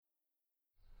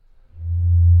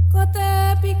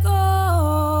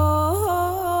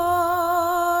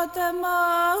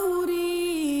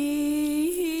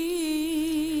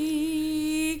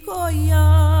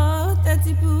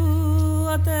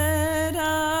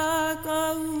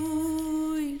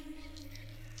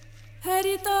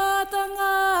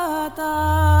tangata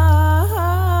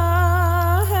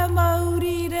he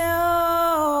mauri reo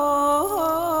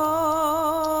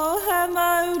he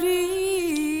mauri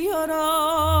ora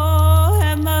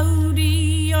he mauri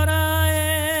ora e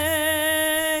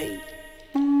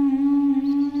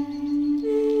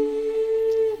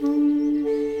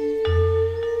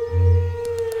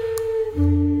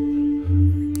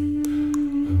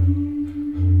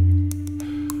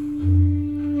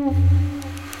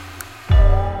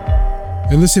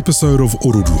In this episode of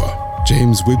Ororua,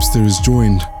 James Webster is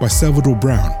joined by Salvador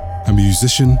Brown, a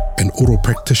musician and oro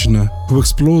practitioner who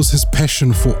explores his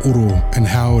passion for oro and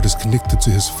how it is connected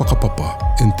to his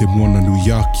whakapapa in Te Moana Nui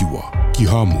Kiwa, ki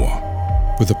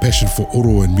Haamoa. With a passion for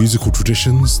oro and musical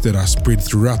traditions that are spread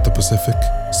throughout the Pacific,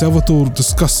 Salvador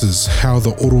discusses how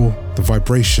the oro, the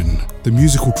vibration, the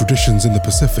musical traditions in the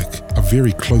Pacific are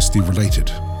very closely related,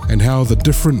 and how the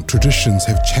different traditions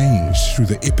have changed through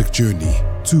the epic journey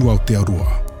to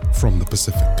Aotearoa from the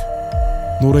Pacific.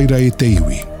 Nō reira e te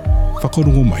iwi,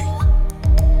 whakarongo mai.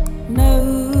 Nau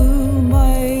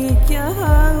mai kia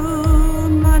hau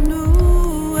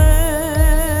manu e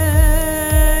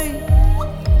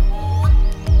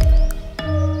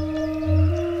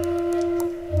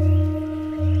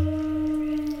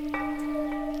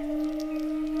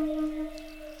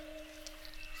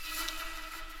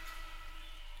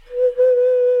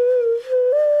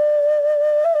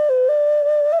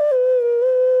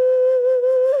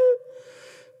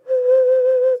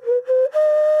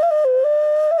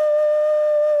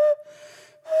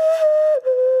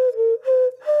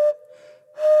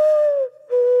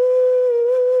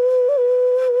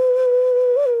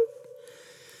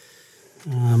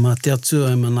Mā te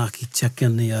atua e manaki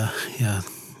tiakana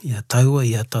ia taua,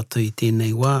 ia tatu I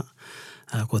tēnei wā.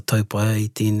 Ko taupaia I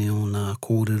tēnei o nā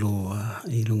kōrero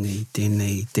I runga I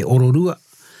tēnei te ororua.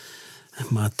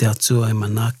 Mā te atua e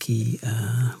manaki,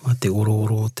 mā te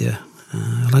oro te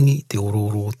rangi, te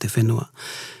oro o te whenua,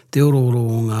 te oro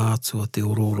o ngā atua, te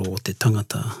oro o te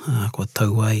tangata, ko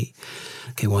tauai,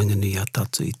 ke wainganui a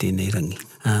tatu I tēnei rangi.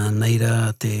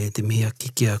 Neira te mihi a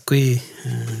kiki a koe,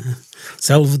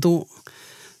 Salvador,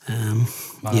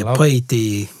 pai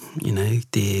te,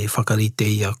 te whakarite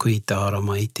I a koe I te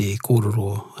arama I te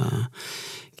kōrero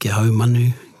ki hau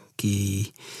manu,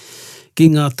 ki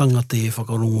ngā tangata e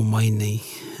whakarongo mai nei,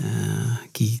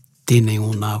 ki tēnei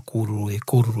o nā kōrero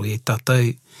e tātou,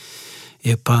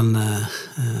 e pāna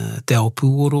te ao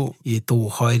pūoro, e tō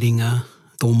haerenga,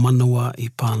 tō manawa, e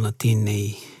pāna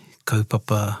tēnei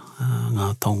kaupapa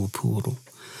ngā taonga pūoro.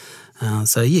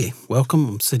 So yeah, welcome.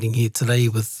 I'm sitting here today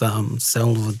with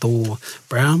Salvador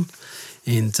Brown,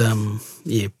 and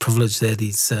privileged that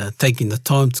he's taking the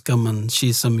time to come and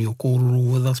share some of your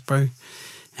kōrero with us, bro.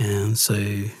 And so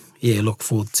look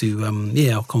forward to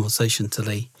our conversation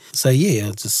today. So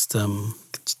I'll just could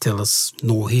you tell us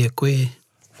no hea koe?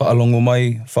 Whaalongo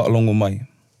mai.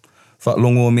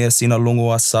 Whaalongo mea sina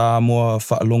longo a Samoa,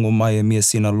 whaalongo mai e mea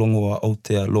sina longo a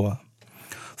Aotearoa.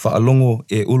 Whaalongo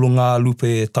e ulunga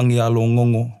lupe e tangi alo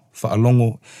ngongo,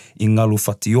 whaalongo I ngalu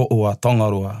whati o a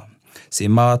tangaroa. Se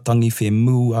mātangi whe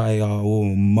mū ai a o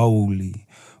mauli,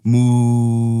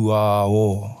 mū a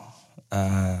o.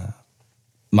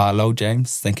 Mahalo,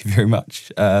 James, thank you very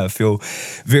much. Feel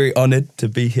very honoured to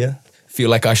be here.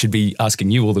 Feel like I should be asking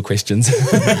you all the questions.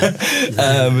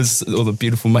 All the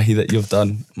beautiful mahi that you've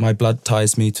done. My blood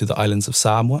ties me to the islands of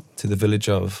Samoa, to the village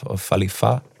of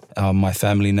Whaliwha. My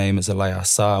family name is Alaya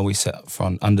Sa. We sit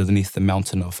underneath the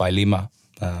mountain of Wailima,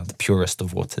 the purest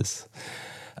of waters.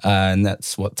 And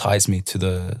that's what ties me to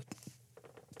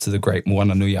the great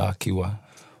Moana Nui a Kiwa.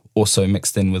 Also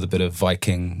mixed in with a bit of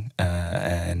Viking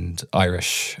and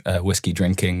Irish whiskey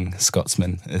drinking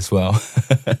Scotsman as well.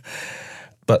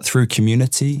 But through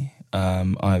community,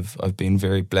 I've been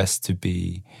very blessed to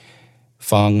be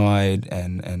whāngai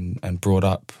and brought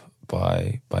up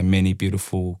by many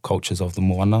beautiful cultures of the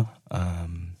Moana.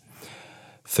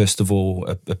 First of all,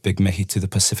 a big mihi to the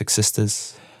Pacific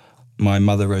Sisters. My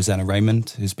mother, Rosanna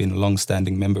Raymond, who's been a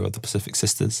long-standing member of the Pacific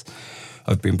Sisters,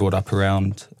 I've been brought up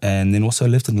around, and then also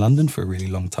lived in London for a really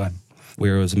long time,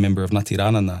 where I was a member of Ngāti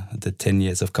Rānana. I did 10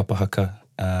 years of kapahaka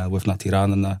with Ngāti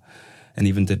Rānana, and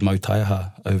even did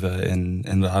mautaiaha over in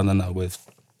Rānana with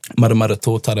Maramara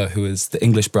Tōtara, who is the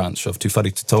English branch of Te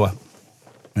Whare Tutoa.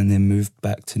 And then moved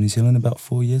back to New Zealand about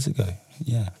 4 years ago.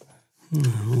 Yeah.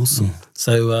 Awesome. Yeah.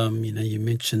 So, you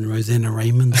mentioned Rosanna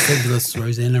Raymond, the fabulous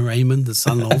Rosanna Raymond, the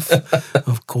son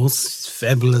of course,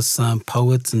 fabulous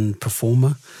poet and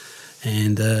performer,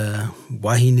 and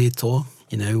wahine toa,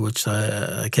 which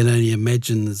I can only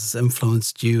imagine has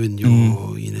influenced you in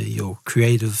your, your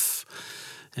creative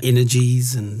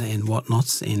energies and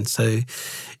whatnot. And so,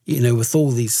 with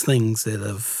all these things that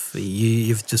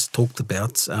you've just talked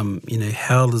about,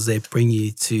 how does that bring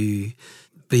you to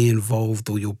be involved,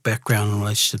 or your background in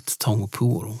relationship to taonga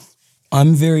pūoro?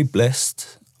 I'm very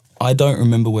blessed. I don't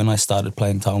remember when I started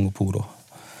playing taonga pūoro.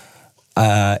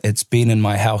 It's been in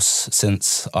my house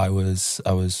since I was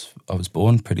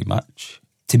born, pretty much.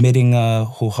 Te Moana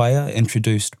Nui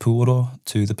introduced pūoro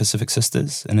to the Pacific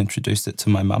Sisters and introduced it to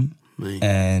my mum.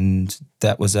 And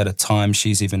that was at a time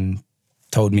she's even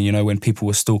told me, when people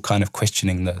were still kind of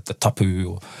questioning the tapu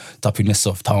or tapu-ness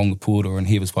of taonga pūoro, and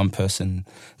he was one person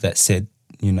that said,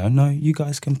 no, you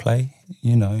guys can play.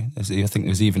 I think there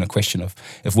was even a question of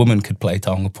if women could play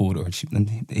taonga pūoro, and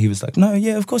he was like, no,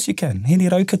 yeah, of course you can. Hene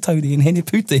raukatauri and hene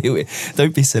pūtehiwe.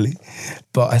 Don't be silly.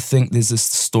 But I think there's this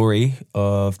story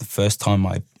of the first time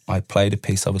I played a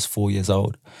piece. I was 4 years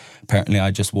old. Apparently I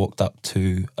just walked up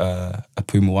to a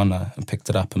pūmoana and picked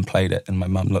it up and played it, and my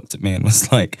mum looked at me and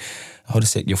was like, hold a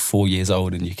sec, you're 4 years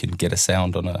old and you can get a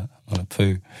sound on a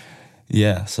pū.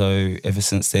 Yeah, so ever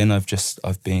since then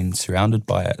I've been surrounded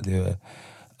by it. There were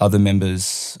other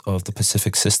members of the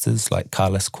Pacific Sisters like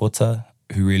Carlos Kota,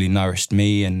 who really nourished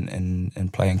me in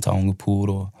playing taonga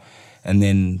pūoro. And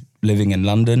then living in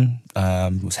London,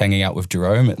 was hanging out with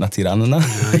Jerome at Ngāti Ranana.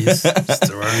 Yes,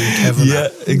 Jerome Kavanagh. Yeah,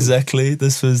 exactly.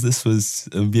 This was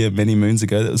many moons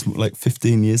ago. That was like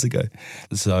 15 years ago.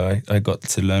 So I got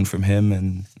to learn from him,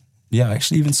 and I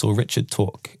actually even saw Richard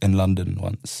talk in London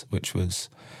once, which was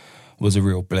a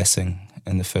real blessing.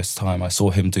 And the first time I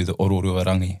saw him do the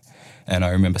ororuarangi, and I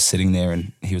remember sitting there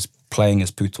and he was playing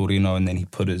his putorino, and then he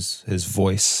put his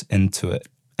voice into it,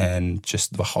 and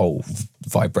just the whole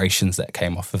vibrations that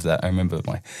came off of that. I remember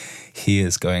my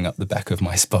hairs going up the back of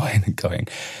my spine and going,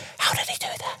 how did he do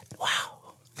that?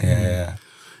 Wow. Yeah.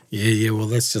 Yeah, well,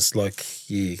 that's just like,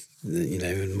 in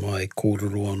my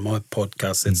kōrero on my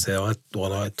podcast, that's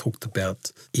what I talked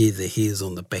about, the hairs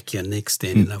on the back of your neck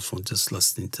standing up from just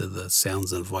listening to the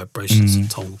sounds and vibrations of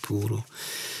taonga pūoro.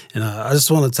 And I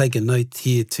just want to take a note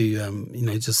here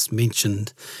to, just mention,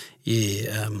 Te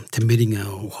Moana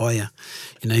Nui.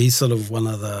 He's sort of one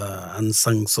of the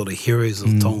unsung sort of heroes of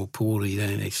taonga pūoro. You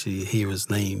don't actually hear his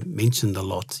name mentioned a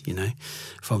lot,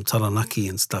 from Taranaki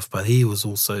and stuff, but he was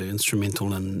also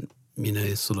instrumental in,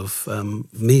 sort of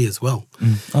me as well,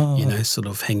 sort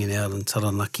of hanging out in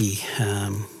Taranaki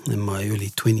in my early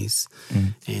 20s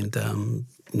and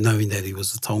knowing that he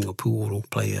was a taonga pūoro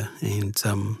player, and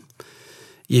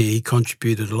he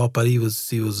contributed a lot, but he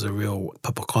was a real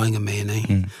papakainga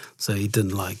man, So he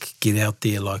didn't get out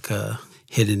there like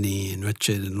Hedene and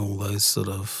Richard and all those sort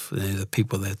of the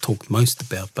people that talked most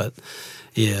about. But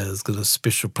it's got a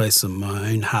special place in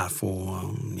my own heart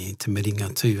for Te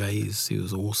Moana too. He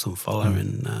was an awesome fella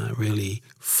and really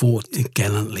fought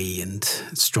gallantly and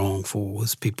strong for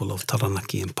his people of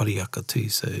Taranaki and Pariaka too.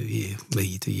 So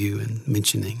me to you and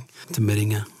mentioning Te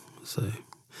Moana. So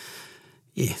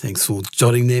thanks for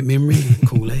jotting that memory.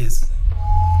 Cool as.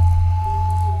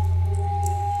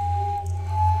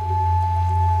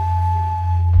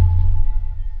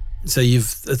 So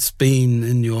it's been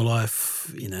in your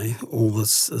life, all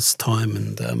this time,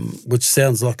 and which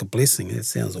sounds like a blessing. It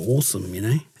sounds awesome,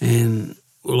 And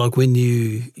like when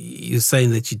you're saying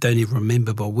that you don't even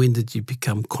remember, but when did you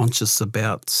become conscious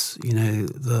about,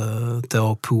 the Te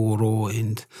Ao Pūoro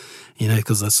and,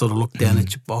 because I sort of look down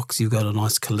at your box, you've got a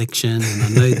nice collection, and I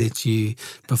know that you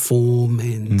perform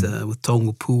and with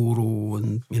taonga pūoro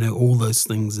and, all those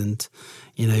things, and,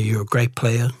 you're a great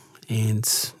player,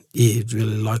 and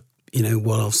really like,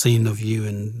 what I've seen of you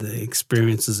and the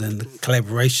experiences and the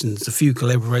collaborations, the few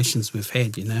collaborations we've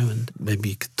had, and maybe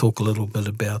you could talk a little bit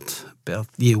about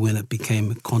when it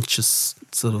became a conscious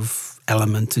sort of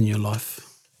element in your life.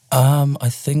 I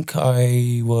think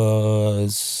I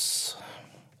was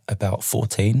about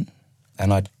 14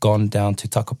 and I'd gone down to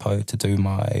Takapo to do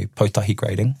my potahi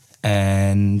grading,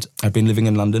 and I'd been living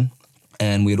in London,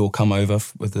 and we'd all come over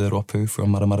with the ropu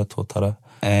from Maramara Tōtara.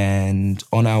 And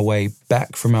on our way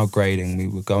back from our grading, we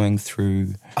were going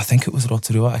through, I think it was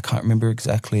Rotorua, I can't remember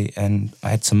exactly, and I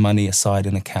had some money aside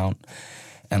in account,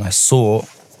 and I saw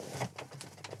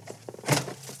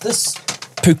this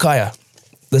pūkaya.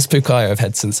 This pūkaya I've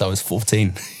had since I was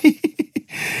 14.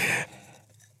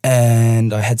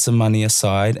 And I had some money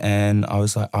aside, and I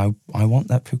was like, I want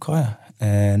that pūkaya.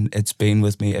 And it's been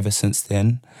with me ever since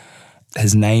then.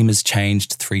 His name has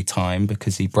changed 3 times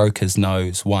because he broke his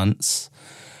nose once.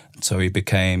 So he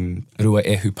became Rua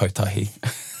Ehu Potahi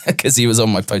because he was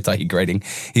on my potahi grading.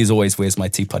 He always wears my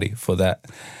tipari for that.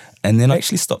 And then I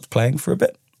actually stopped playing for a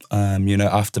bit.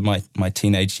 After my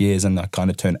teenage years, and I kind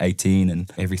of turned 18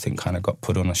 and everything kind of got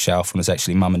put on a shelf, and it was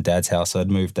actually mum and dad's house. I'd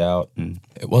moved out, and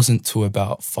it wasn't till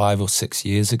about 5 or 6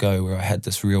 years ago where I had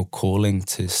this real calling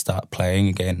to start playing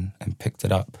again and picked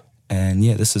it up. And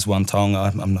yeah, this is one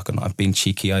taonga. I'm not gonna. I've been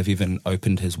cheeky. I've even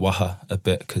opened his waha a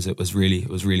bit because it was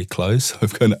really close. So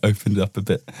I've kind of opened it up a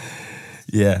bit.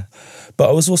 Yeah, but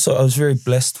I was very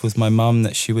blessed with my mum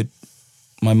that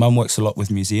my mum works a lot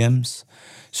with museums.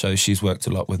 So she's worked a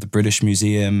lot with the British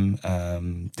Museum,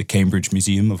 the Cambridge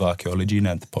Museum of Archaeology and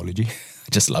Anthropology. I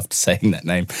just loved saying that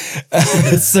name.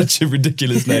 It's such a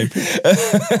ridiculous name.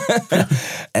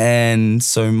 And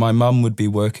so my mum would be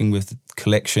working with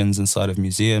collections inside of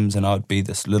museums, and I would be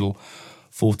this little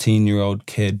 14-year-old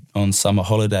kid on summer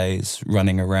holidays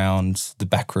running around the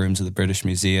back rooms of the British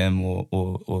Museum or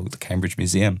the Cambridge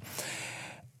Museum.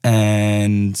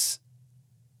 And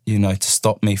to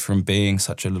stop me from being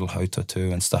such a little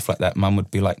hototu and stuff like that, mum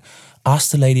would be like,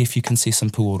 ask the lady if you can see some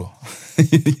pūoro,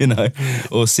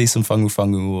 or see some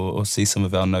whangu or see some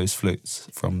of our nose flutes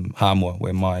from Haamoa,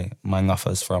 where my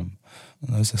ngafa's from.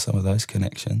 And those are some of those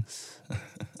connections.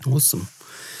 Awesome.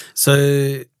 So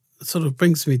it sort of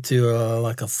brings me to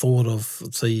a thought of,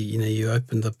 so you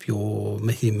opened up your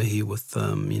mihi with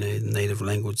native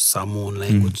language, Samoan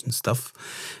language and stuff.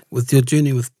 With your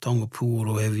journey with taonga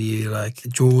pūoro, have you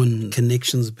drawn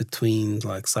connections between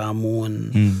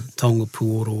Samoan taonga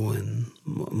pūoro and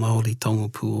Māori taonga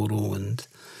pūoro and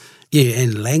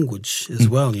language as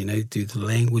well? Do the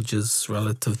languages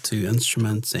relative to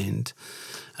instruments and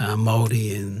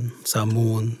Māori and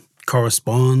Samoan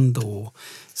correspond or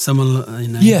similar,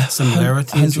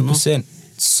 similarities? 100%.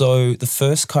 So the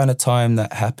first kind of time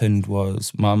that happened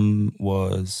was mum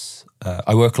was...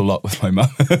 I work a lot with my mum.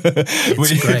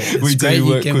 We do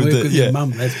work with your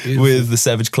mum. That's beautiful. With the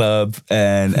Savage Club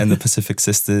and the Pacific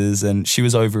Sisters, and she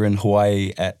was over in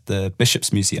Hawaii at the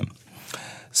Bishop's Museum.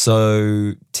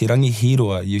 So Te Rangi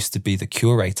Hiroa used to be the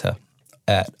curator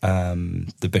at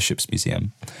the Bishop's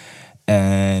Museum,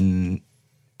 and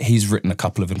he's written a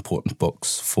couple of important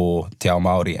books for Te Ao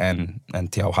Māori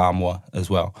and Te Ao Haamoa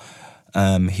as well.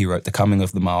 He wrote The Coming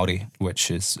of the Māori, which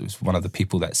is one of the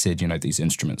people that said, these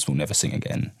instruments will never sing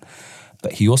again.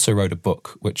 But he also wrote a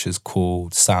book which is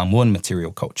called Samoan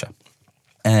Material Culture.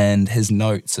 And his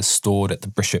notes are stored at the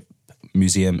Bishop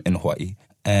Museum in Hawaii.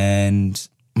 And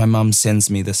my mum sends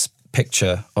me this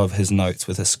picture of his notes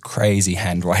with this crazy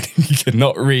handwriting you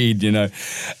cannot read,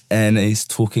 And he's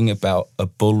talking about a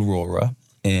bull roarer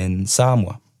in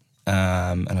Samoa.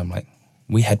 And I'm like,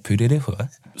 we had pūrere.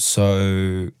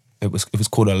 So it was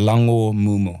called a lango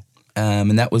mumu.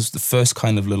 And that was the first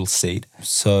kind of little seed.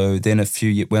 So then a few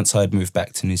years, once I'd moved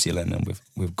back to New Zealand and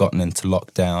we've gotten into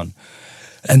lockdown,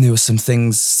 and there were some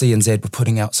things, CNZ were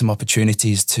putting out some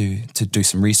opportunities to do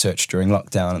some research during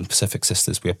lockdown, and Pacific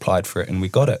Sisters, we applied for it and we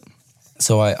got it.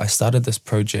 So I started this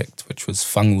project which was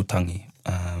whangu tangi.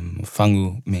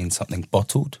 Whangu means something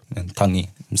bottled, and tangi,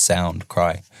 sound,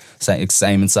 cry.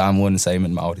 Same in Samoan and same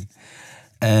in Māori.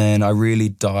 And I really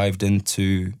dived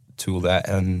into all that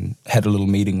and had a little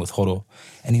meeting with Horo.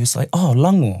 And he was like, oh,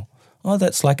 lango. Oh,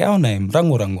 that's like our name,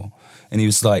 rango. And he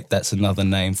was like, that's another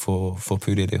name for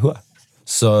pūrere hua.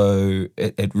 So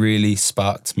it really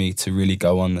sparked me to really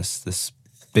go on this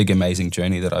big, amazing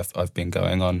journey that I've been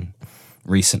going on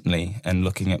recently, and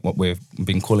looking at what we've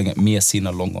been calling it mia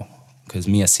sina longo, because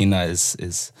mia sina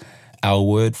is our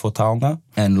word for taonga,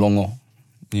 and longo,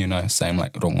 same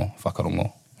like rongo,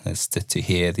 whakarongo, is to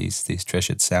hear these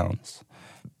treasured sounds.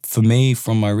 For me,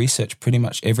 from my research, pretty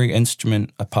much every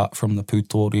instrument apart from the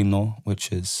pūtorino, which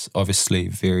is obviously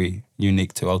very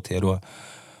unique to Aotearoa,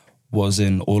 was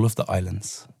in all of the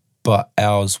islands. But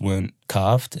ours weren't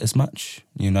carved as much,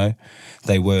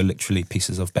 They were literally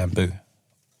pieces of bamboo.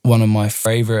 One of my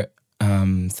favourite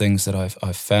things that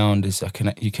I've found is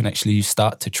you can actually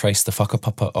start to trace the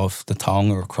whakapapa of the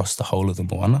taonga across the whole of the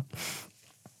moana.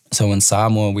 So in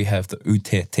Samoa, we have the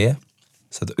utetea.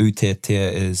 So the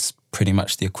utetea is pretty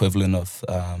much the equivalent of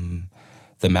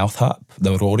the mouth harp,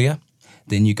 the roria.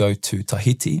 Then you go to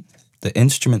Tahiti. The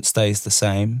instrument stays the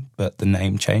same, but the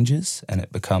name changes, and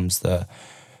it becomes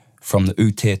from the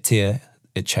utetea,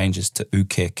 it changes to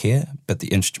ukekea, but the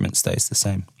instrument stays the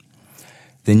same.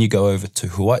 Then you go over to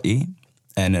Hawaii,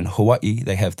 and in Hawaii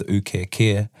they have the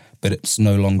ukekea, but it's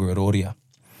no longer a roria.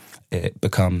 It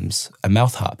becomes a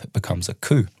mouth harp, it becomes a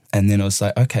ku. And then I was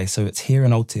like, okay, so it's here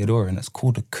in Aotearoa and it's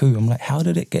called a ku. I'm like, how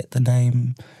did it get the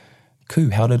name ku?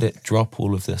 How did it drop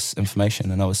all of this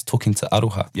information? And I was talking to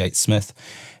Aroha, Yates Smith,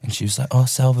 and she was like, oh,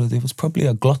 Salvador, there was probably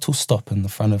a glottal stop in the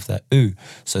front of that u.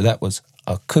 So that was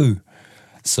a ku.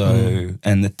 So,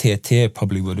 and the te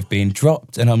probably would have been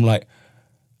dropped. And I'm like,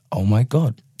 oh my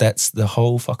God, that's the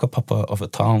whole whakapapa of a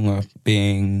taonga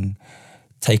being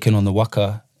taken on the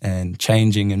waka and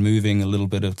changing and moving, a little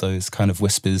bit of those kind of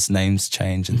whispers, names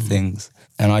change and things.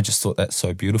 And I just thought that's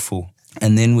so beautiful.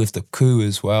 And then with the ku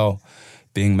as well,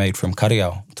 being made from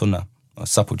kariao, tuna, or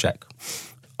supplejack.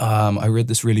 I read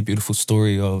this really beautiful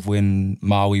story of when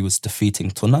Maui was defeating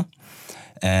tuna,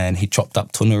 and he chopped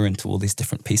up tuna into all these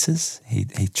different pieces.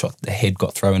 He chopped, the head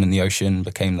got thrown in the ocean,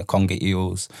 became the conga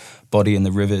eels, body in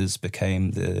the rivers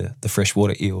became the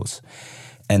freshwater eels,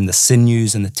 and the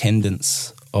sinews and the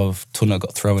tendons of tuna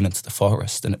got thrown into the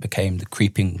forest, and it became the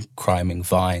creeping, climbing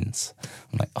vines.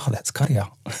 I'm like, oh, that's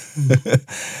kariao.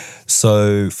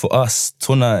 So for us,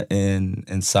 tuna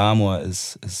in Samoa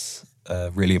is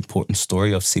a really important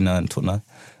story of Sina and Tuna.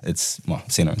 It's, well,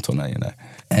 Sina and Tuna, you know.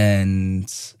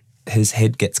 And his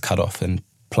head gets cut off and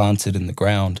planted in the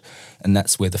ground, and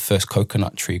that's where the first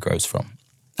coconut tree grows from.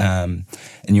 And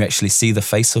you actually see the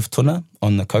face of Tuna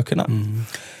on the coconut.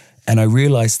 And I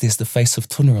realised there's the face of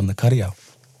Tuna on the kariao.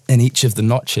 In each of the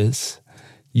notches,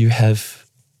 you have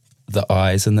the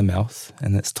eyes and the mouth,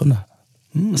 and that's Tuna.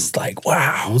 It's like,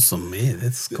 wow. Awesome, man.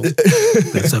 That's cool.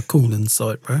 That's a cool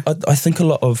insight, bro. I think a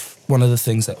lot of one of the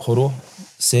things that Horo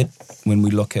said when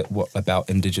we look at what about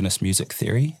Indigenous music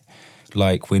theory,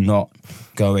 like we're not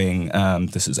going,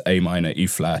 this is A minor, E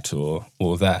flat,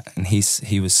 or that. And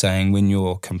he was saying when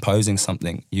you're composing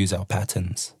something, use our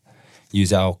patterns,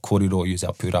 use our kōrero, use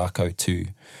our pūrako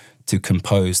to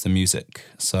compose the music.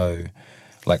 So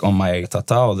like on my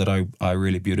tatao that I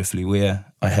really beautifully wear,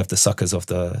 I have the suckers of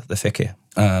the wheke,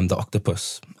 the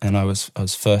octopus. And I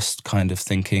was first kind of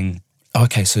thinking,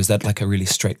 okay, so is that like a really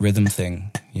straight rhythm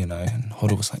thing, you know? And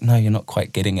Horo was like, no, you're not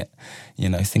quite getting it. You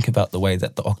know, think about the way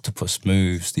that the octopus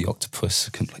moves. The octopus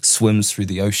can like swims through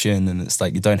the ocean, and it's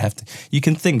like you don't have to, you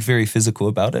can think very physical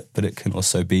about it, but it can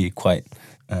also be quite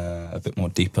a bit more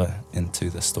deeper into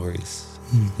the stories.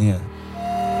 Yeah.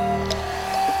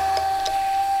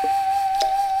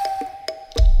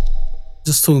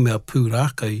 Just talking about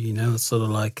pūrako, you know, it's sort of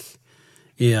like,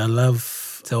 yeah, I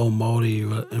love te ao Māori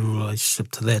in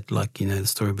relationship to that, like, you know, the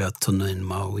story about tuna and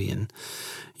Maui and,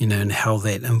 you know, and how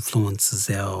that influences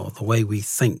the way we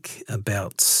think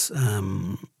about,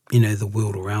 you know, the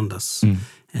world around us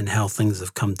and how things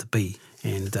have come to be.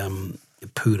 And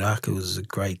pūrako is a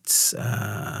great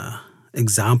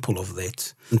example of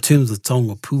that. In terms of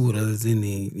taonga pūoro, is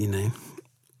any, you know,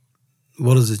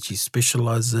 what is it you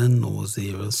specialise in, or is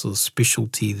there a sort of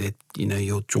specialty that, you know,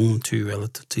 you're drawn to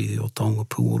relative to your taonga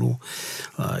pūoro,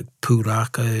 like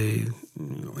pūrako,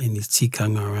 any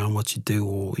tikanga around what you do,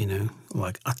 or, you know,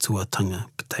 like atuatanga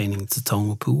pertaining to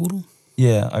taonga pūoro?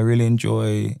 Yeah, I really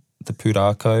enjoy the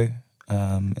pūrako.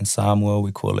 In Samoa,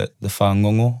 we call it the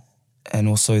whangongo, and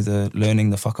also the learning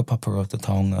the whakapapa of the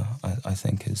taonga, I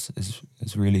think is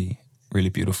really, really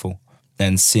beautiful.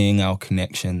 And seeing our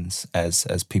connections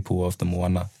as people of the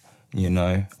moana, you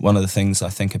know. One of the things I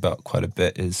think about quite a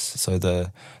bit is, so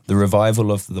the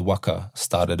revival of the waka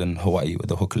started in Hawaii with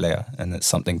the hokulea, and it's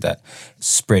something that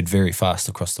spread very fast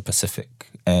across the Pacific.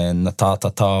 And the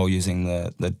tātātao using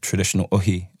the traditional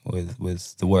uhi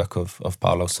with the work of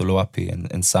Paolo Soloapi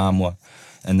in Samoa,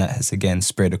 and that has again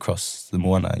spread across the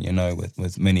moana, you know,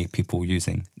 with many people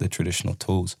using the traditional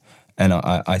tools. And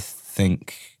I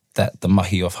think that the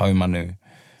mahi of Haumanu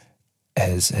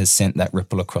has sent that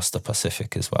ripple across the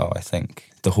Pacific as well, I think.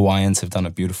 The Hawaiians have done a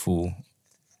beautiful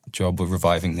job of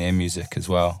reviving their music as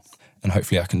well. And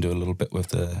hopefully I can do a little bit with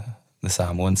the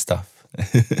Samoan stuff.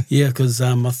 Yeah, because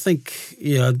I think,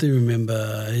 yeah, I do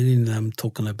remember Erin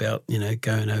talking about, you know,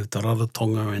 going over to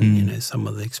Rarotonga and, you know, some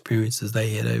of the experiences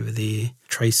they had over there,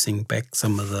 tracing back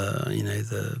some of the, you know,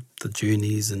 the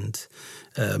journeys and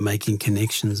making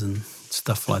connections and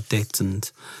stuff like that. And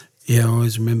yeah, I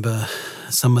always remember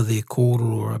some of their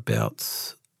kōrero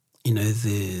about, you know,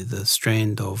 the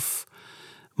strand of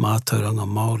mātauranga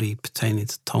Māori pertaining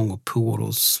to taonga pūoro,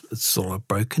 it's sort of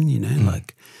broken, you know,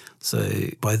 like, so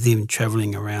by them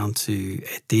travelling around to,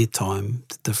 at their time,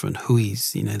 the different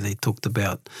huis, you know, they talked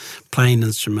about playing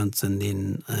instruments, and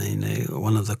then, you know,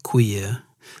 one of the kuia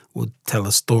would tell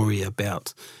a story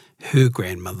about her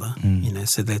grandmother, you know,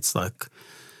 so that's like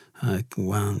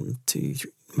 1, 2,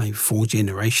 maybe 4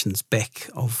 generations back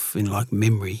of, in like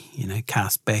memory, you know,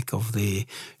 cast back of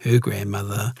her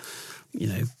grandmother, you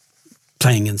know,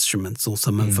 playing instruments or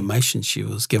some information she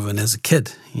was given as a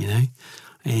kid, you know.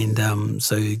 And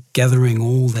so gathering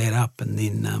all that up and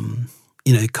then,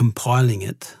 you know, compiling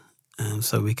it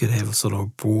so we could have a sort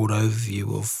of broad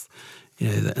overview of, you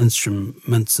know, the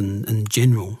instruments in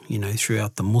general, you know,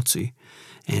 throughout the motu.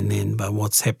 And then by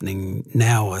what's happening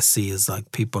now, I see is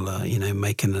like people are, you know,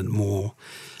 making it more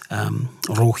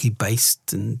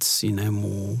rohi-based and, you know,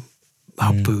 more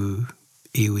hapu,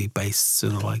 iwi-based,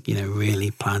 sort of like, you know,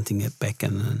 really planting it back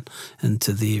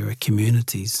into their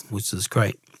communities, which is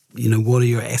great. You know, what are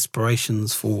your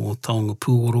aspirations for taonga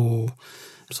pūoro,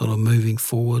 sort of moving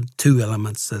forward? Two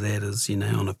elements to that is, you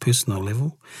know, on a personal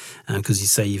level, because you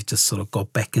say you've just sort of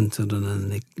got back into it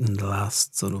in the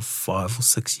last sort of 5 or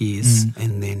 6 years,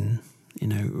 and then, you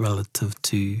know, relative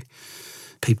to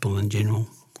people in general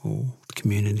or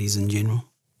communities in general.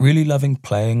 Really loving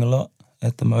playing a lot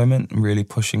at the moment and really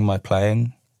pushing my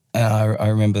playing. And I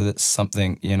remember that's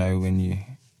something, you know, when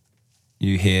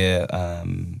you hear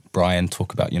Brian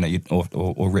talk about, you know,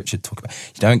 or Richard talk about,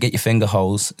 you don't get your finger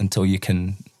holes until you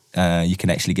can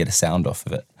actually get a sound off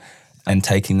of it. And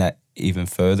taking that even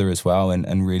further as well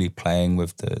and really playing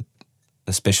with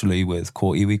especially with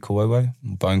ko iwi ko'owo,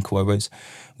 bone ko'owos,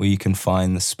 where you can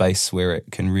find the space where it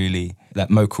can really, that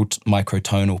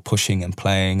microtonal pushing and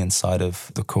playing inside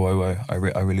of the ko'owo, I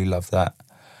really love that.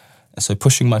 So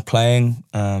pushing my playing,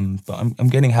 but I'm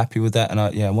getting happy with that, and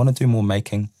I want to do more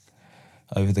making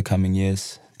over the coming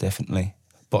years, definitely.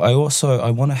 But I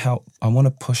want to help, I want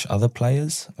to push other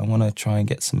players. I want to try and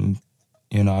get some,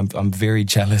 you know, I'm very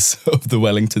jealous of the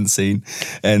Wellington scene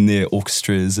and their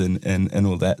orchestras and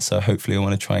all that. So hopefully I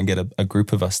want to try and get a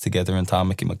group of us together in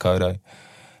Tāmaki Makaurau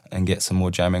and get some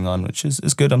more jamming on, which is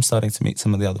good. I'm starting to meet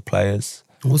some of the other players.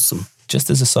 Awesome. Just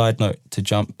as a side note, to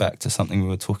jump back to something we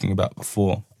were talking about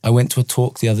before, I went to a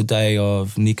talk the other day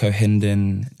of Nico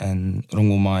Hinden and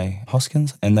Rongomai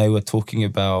Hoskins, and they were talking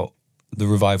about the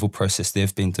revival process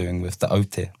they've been doing with the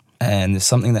Aotearoa. And there's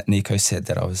something that Nico said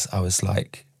that I was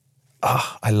like,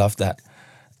 I love that.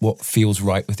 What feels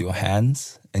right with your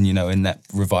hands, and you know, in that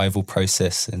revival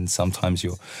process, and sometimes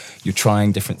you're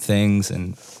trying different things,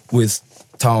 and with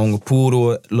taonga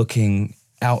pūoro, looking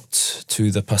out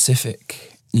to the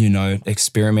Pacific, you know,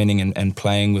 experimenting and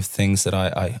playing with things that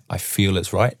I feel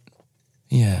is right.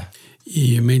 Yeah.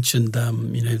 You mentioned,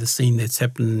 you know, the scene that's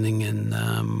happening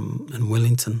in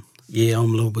Wellington. Yeah, I'm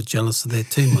a little bit jealous of that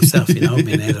too myself. You know, I've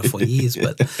been at it for years,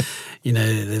 but, you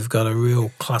know, they've got a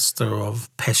real cluster of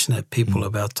passionate people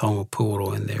about taonga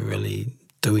pūoro, and they're really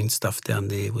doing stuff down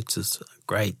there, which is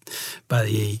great.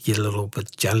 But yeah, you get a little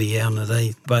bit jelly out of it,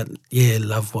 eh? But yeah,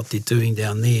 love what they're doing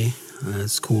down there.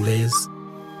 It's cool as.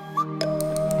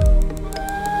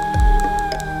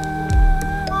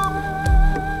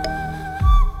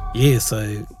 Yeah,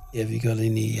 so have you got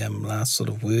any last sort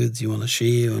of words you want to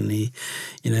share, or any,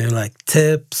 you know, like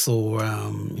tips or,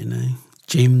 you know,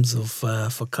 gems of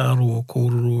whakaro or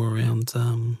kōrero around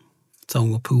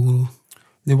taonga pūoro?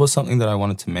 There was something that I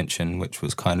wanted to mention, which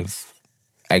was kind of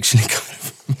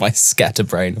my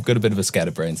scatterbrain. I've got a bit of a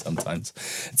scatterbrain sometimes.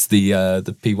 It's the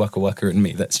pi waka waka in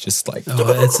me that's just like...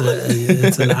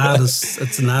 it's an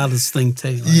artist thing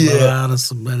too. Like, yeah.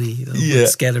 Artists are really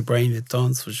scatterbrain at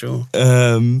times, for sure.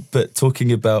 But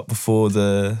talking about before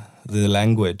the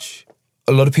language,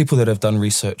 a lot of people that have done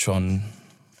research on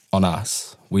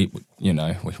us, we're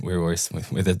always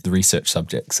the research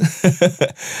subjects.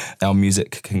 Our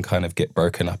music can kind of get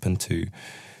broken up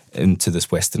into this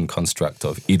Western construct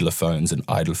of idlophones and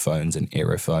idlephones and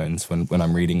aerophones. When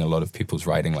I'm reading a lot of people's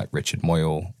writing, like Richard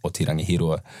Moyle or Te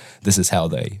Rangihiroa, this is how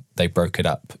they broke it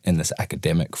up in this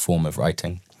academic form of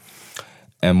writing.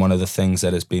 And one of the things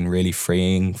that has been really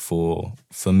freeing for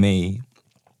me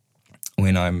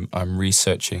when I'm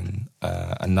researching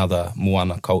another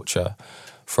Moana culture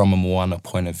from a Moana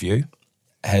point of view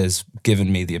has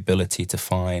given me the ability to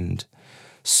find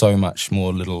so much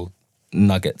more little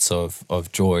nuggets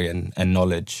of joy and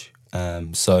knowledge.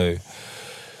 So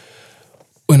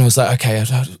when I was like, okay,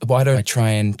 why don't I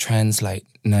try and translate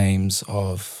names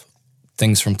of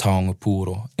things from taonga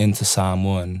pūoro into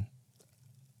Samoan?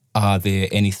 Are there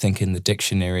anything in the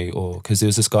dictionary? Or because there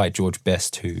was this guy, George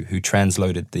Best, who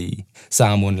translated the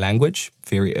Samoan language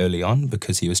very early on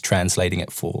because he was translating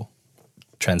it for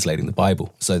translating the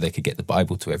Bible so they could get the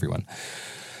Bible to everyone.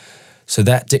 So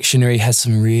that dictionary has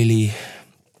some really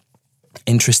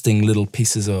interesting little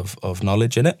pieces of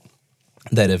knowledge in it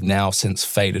that have now since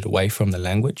faded away from the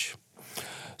language.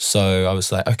 So I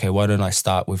was like, okay, why don't I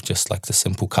start with just like the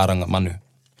simple karanga manu?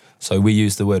 So we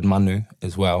use the word manu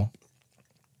as well,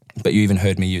 but you even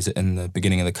heard me use it in the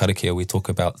beginning of the karakia. We talk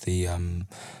about the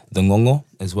ngongo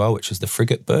as well, which is the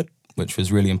frigate bird, which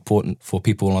was really important for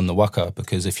people on the waka,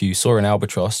 because if you saw an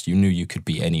albatross, you knew you could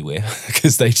be anywhere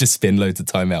because they just spend loads of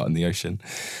time out in the ocean.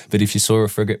 But if you saw a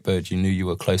frigate bird, you knew you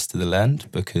were close to the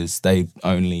land because they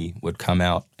only would come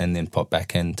out and then pop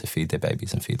back in to feed their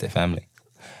babies and feed their family.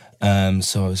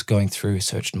 So I was going through,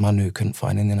 searched manu, couldn't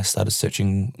find it, and then I started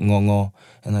searching ngongo,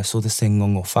 and I saw this thing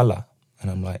ngongo fala,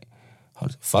 and I'm like,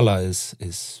 Whala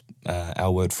is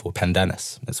our word for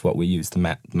pandanus. That's what we use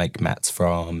to make mats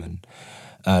from, and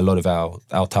a lot of our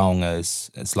taonga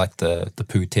is like the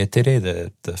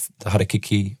pūtetere, the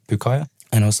harakiki pukaya.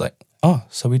 And I was like, oh,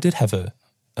 so we did have a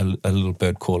little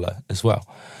bird caller as well.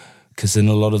 Because in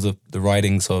a lot of the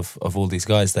writings of all these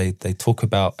guys, they talk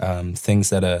about things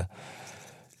that are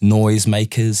noise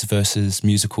makers versus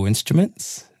musical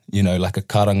instruments. You know, like a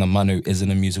karanga manu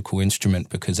isn't a musical instrument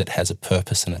because it has a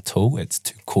purpose and a tool. It's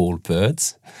to call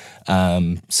birds.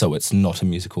 So it's not a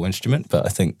musical instrument. But I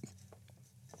think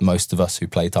most of us who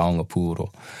play taonga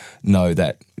pūoro know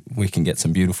that we can get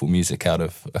some beautiful music out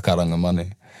of a karanga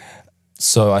manu.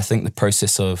 So I think the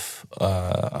process of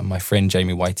my friend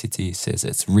Jamie Waititi says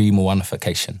it's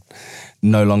re-moanification,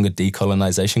 no longer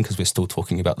decolonization, because we're still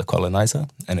talking about the colonizer.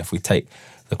 And if we take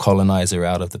the colonizer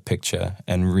out of the picture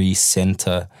and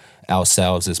re-center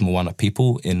ourselves as Moana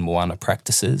people in Moana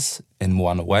practices, in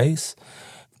Moana ways,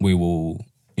 we will,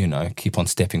 you know, keep on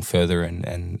stepping further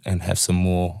and have some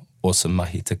more awesome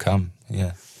mahi to come.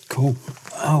 Yeah. Cool.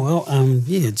 Oh, well,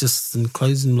 just in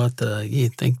closing,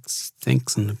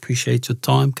 thanks and appreciate your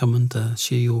time coming to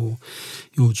share your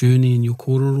journey and your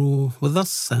kōrero with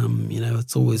us.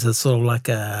 It's always a sort of like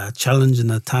a challenge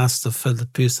and a task to fit a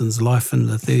person's life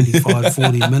into 35,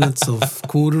 40 minutes of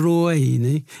kōrero,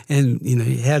 and,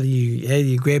 how do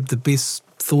you grab the best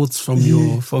thoughts from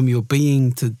your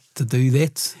being to do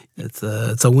that? It's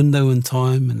a window in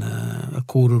time and a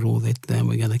kōrero that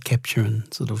we're going to capture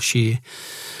and sort of share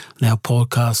in our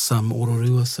podcast,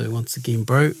 Ororua. So once again,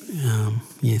 bro,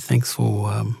 thanks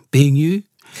for being you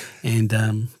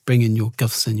and bringing your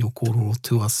gifts and your kōrero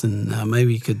to us. And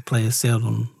maybe you could play us out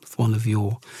with one of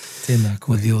your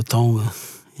with your taonga.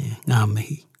 Yeah, ngā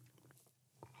mihi.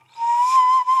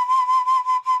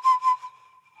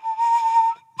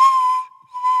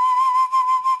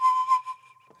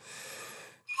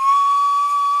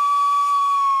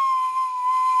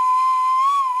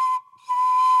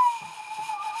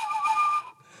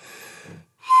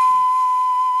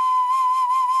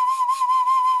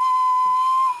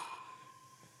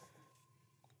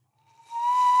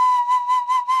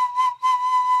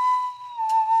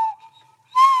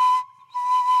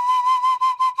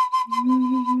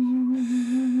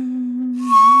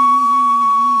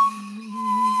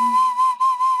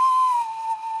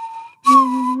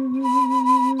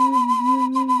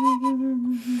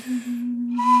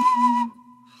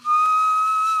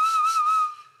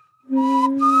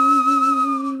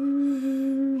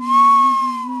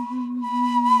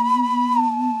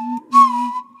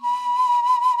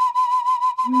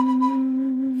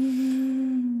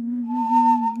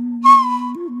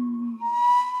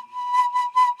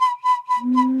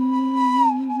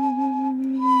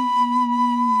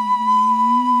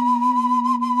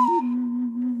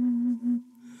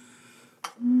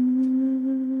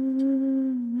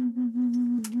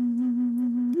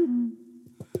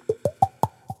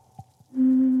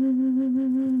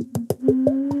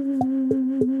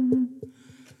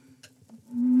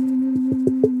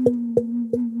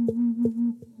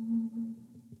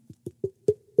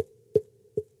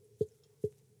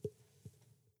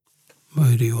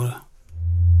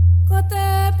 Ko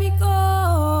te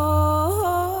piko